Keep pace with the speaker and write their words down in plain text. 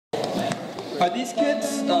Are these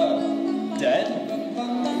kids, dead?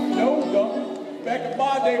 No, dummy. Back in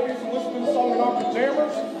my day, we used to listen to the song in our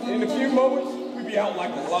pajamas, and in a few moments, we'd be out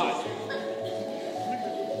like a light.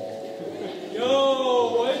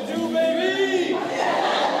 Yo, what it do, baby?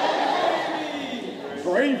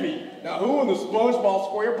 Gravy? Now who in the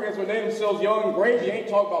SpongeBob SquarePants would name themselves Young Gravy ain't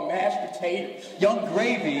talking about mashed potatoes? Young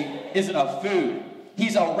Gravy isn't a food.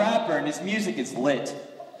 He's a rapper and his music is lit.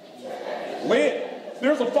 Lit?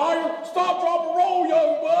 There's a fire? Stop, drop, and roll,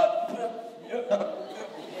 young bud!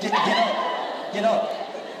 Get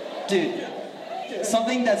up. Dude,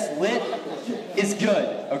 something that's lit is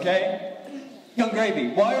good, okay? Young Gravy,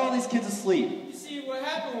 why are all these kids asleep? You see, what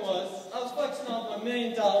happened was, I was flexing off my $1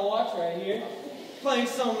 million watch right here, playing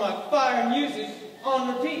some of my fire music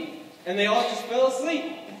on repeat, and they all just fell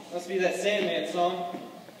asleep. Must be that Sandman song.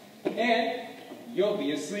 And you'll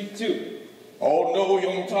be asleep too. Oh no,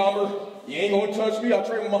 young Timer. You ain't gonna touch me. I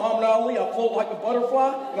train with Muhammad Ali. I float like a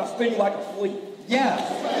butterfly, and I sting like a flea. Yeah.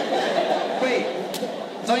 Wait,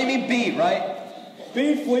 don't you mean bee, right?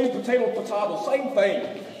 Bee, flea, potato, same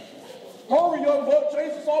thing. Hurry, young buck,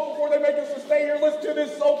 chase us off before they make us stay here and listen to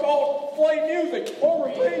this so-called flame music. On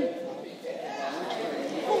repeat.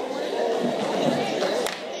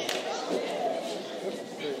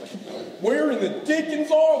 Where in the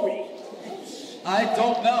dickens are we? I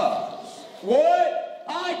don't know. What?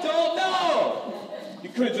 I don't know! You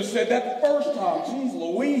could have just said that the first time. Jeez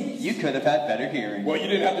Louise. You could have had better hearing. Well, you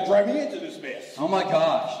didn't have to drag me into this mess. Oh my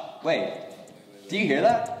gosh. Wait, do you hear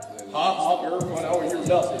that? Hop, everyone over here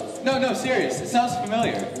nothing. No, serious. It sounds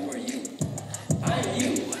familiar. Who are you? I'm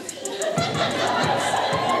you.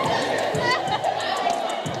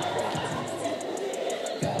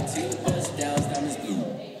 Got 2 bust downs, diamonds blue.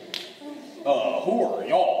 Who are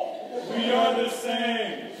y'all? We are the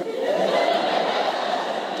same.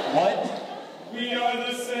 What? We are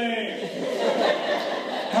the same.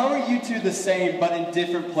 How are you two the same but in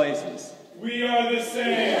different places? We are the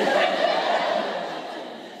same.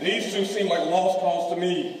 These two seem like lost cause to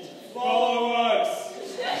me. Follow us.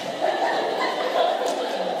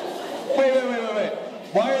 Wait.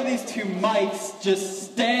 Why are these two mics just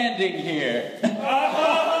standing here? Get it?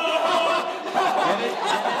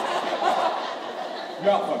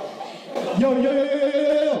 Malcolm. Yo.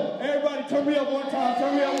 Everybody turn me up one time.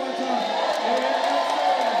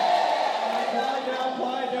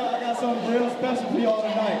 Quiet down. I got something real special for y'all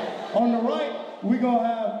tonight. On the right, we gonna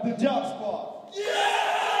have the Job Squad.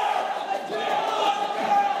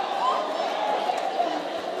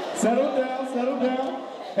 Settle down.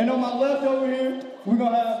 And on my left over here, we're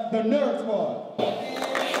gonna have the Nerd Squad.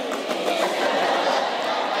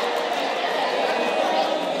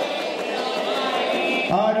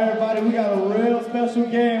 All right, everybody, we got a real special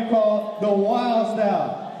game called the Wild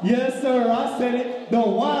Style. Yes, sir, I said it, the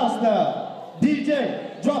Wild Style.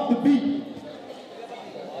 DJ, drop the beat.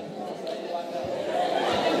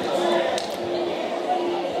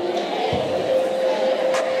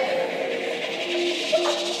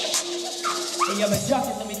 Hey, I'm a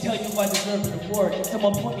jockey, let me tell you why I deserve an award.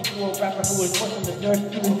 Someone point me to a rapper who is worse than the dirt,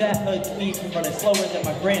 who that hugs me from running slower than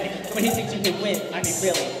my granny. When he thinks you can win, I mean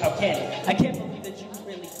really, how can he? I can't believe that you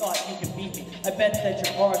really thought you could beat me. I bet that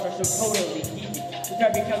your bars are so totally geeky. The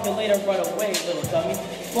time becomes you later, run away, little dummy.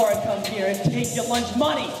 Before I come here and take your lunch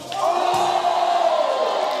money.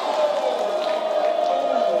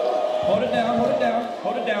 Hold it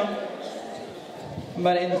down. I'm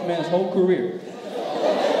about to end this man's whole career.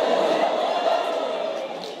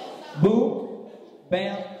 Boom,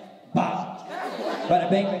 bam, bop. Bada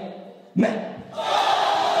bang, bang, man.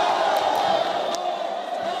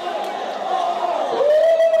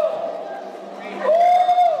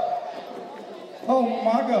 Oh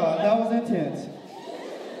my God, that was intense.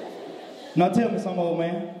 Now tell me something, old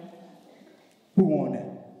man. Who won that?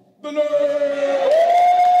 The nerd!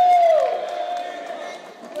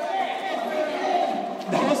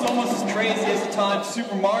 That was almost as crazy as the time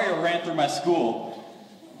Super Mario ran through my school.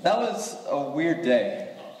 That was a weird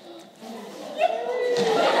day.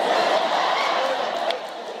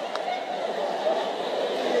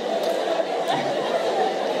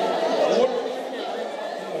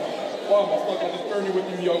 Why am I stuck on this journey with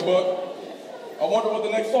you, young buck? I wonder what the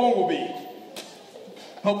next song will be.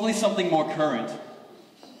 Hopefully something more current.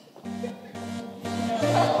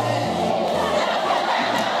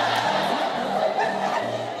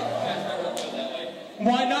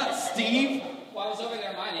 Why not, Steve? Well, I was over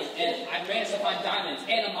there mining, and I managed to find diamonds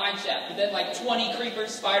and a mine shaft, but then like 20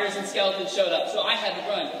 creepers, spiders, and skeletons showed up, so I had to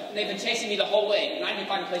run, and they've been chasing me the whole way, and I need to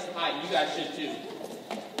find a place to hide. You guys should too.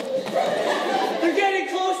 They're getting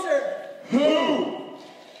closer. Who?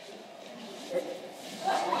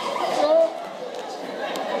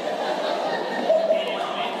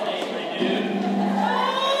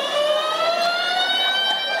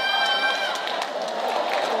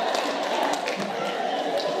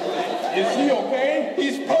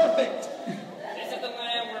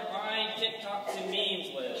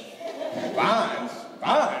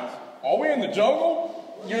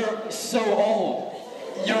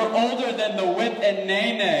 and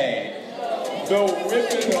Nene. The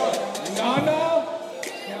whipping Nana?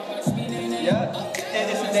 Yeah, and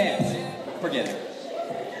it's a dance. Forget it.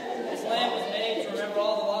 This land was made to remember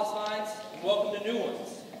all the lost lines and welcome the new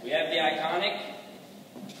ones. We have the iconic.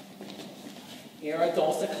 Here are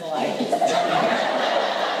Dulce Clyde. We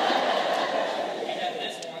have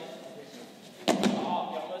this one. Oh,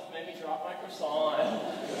 you almost made me drop my croissant.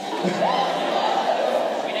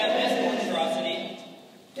 We have this monstrosity.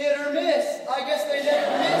 Hit or miss. I guess they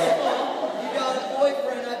never miss, Mom. You got a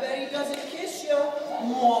boyfriend. I bet he doesn't kiss you.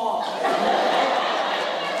 Mwah.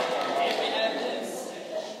 And we have this.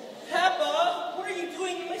 Peppa, what are you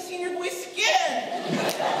doing in my senior boy Skit?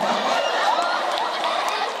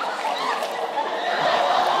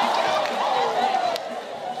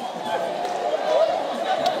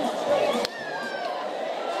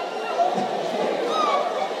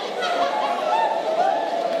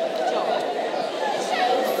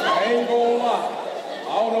 I ain't gonna lie. I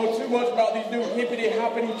don't know too much about these new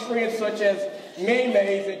hippity-hoppity trends such as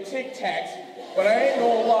memes and Tic Tacs, but I ain't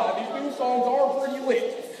gonna lie, these new songs are pretty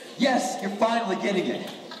lit. Yes, you're finally getting it.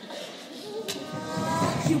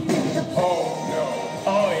 Oh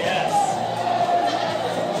Oh, yes.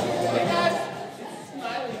 Hey guys, it's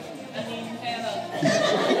Smiley. I mean, Hannah.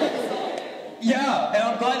 Yeah, and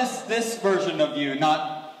I'm glad it's this version of you,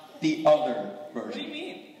 not the other What do you version.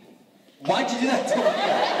 mean? Why'd you do that to me?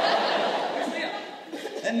 Where's Leah?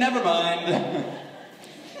 And never mind.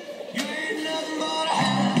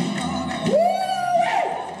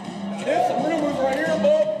 There's some rumors right here,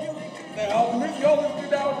 bub. Now, the music y'all listen to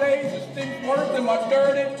nowadays is things worse than my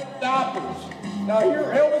dirty diapers. Now, here,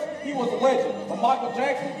 Elvis, he was a legend. But Michael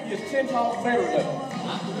Jackson, he is 10 times better than him.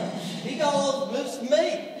 He got all those moves to me.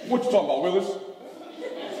 What you talking about, Willis?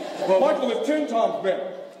 Well, Michael is 10 times better.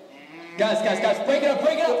 Guys, break it up.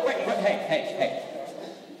 Hey.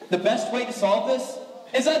 The best way to solve this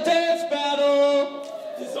is a dance battle.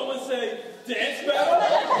 Did someone say dance battle?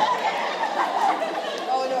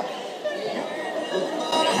 Oh, no.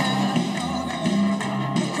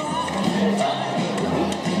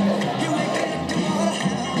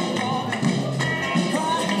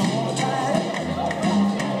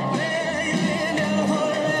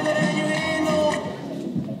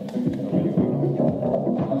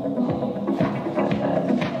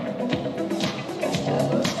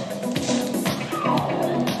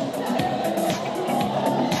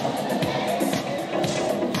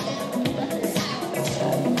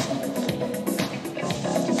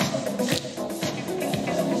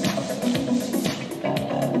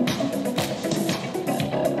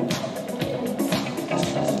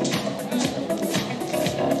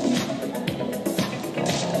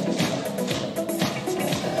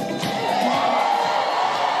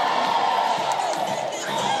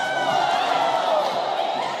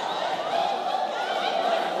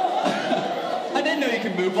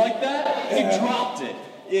 Move like that? You dropped it.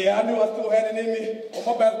 Yeah, I knew I still had it in me. Well,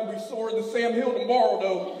 my back's gonna be sore than Sam Hill tomorrow,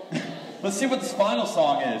 though. Let's see what this final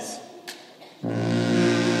song is.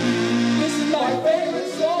 This is my favorite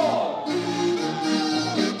song. Is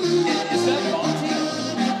that Monty?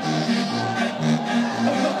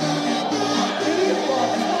 It is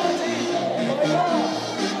Monty. Oh my God.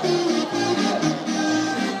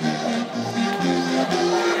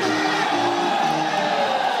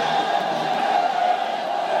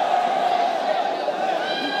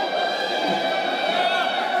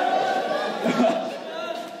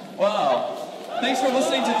 Wow. Thanks for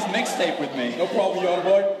listening to this mixtape with me. No problem, young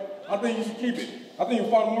boy. I think you should keep it. I think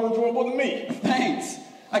you'll find it more enjoyable than me. Thanks.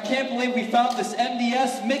 I can't believe we found this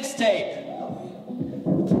MDS mixtape.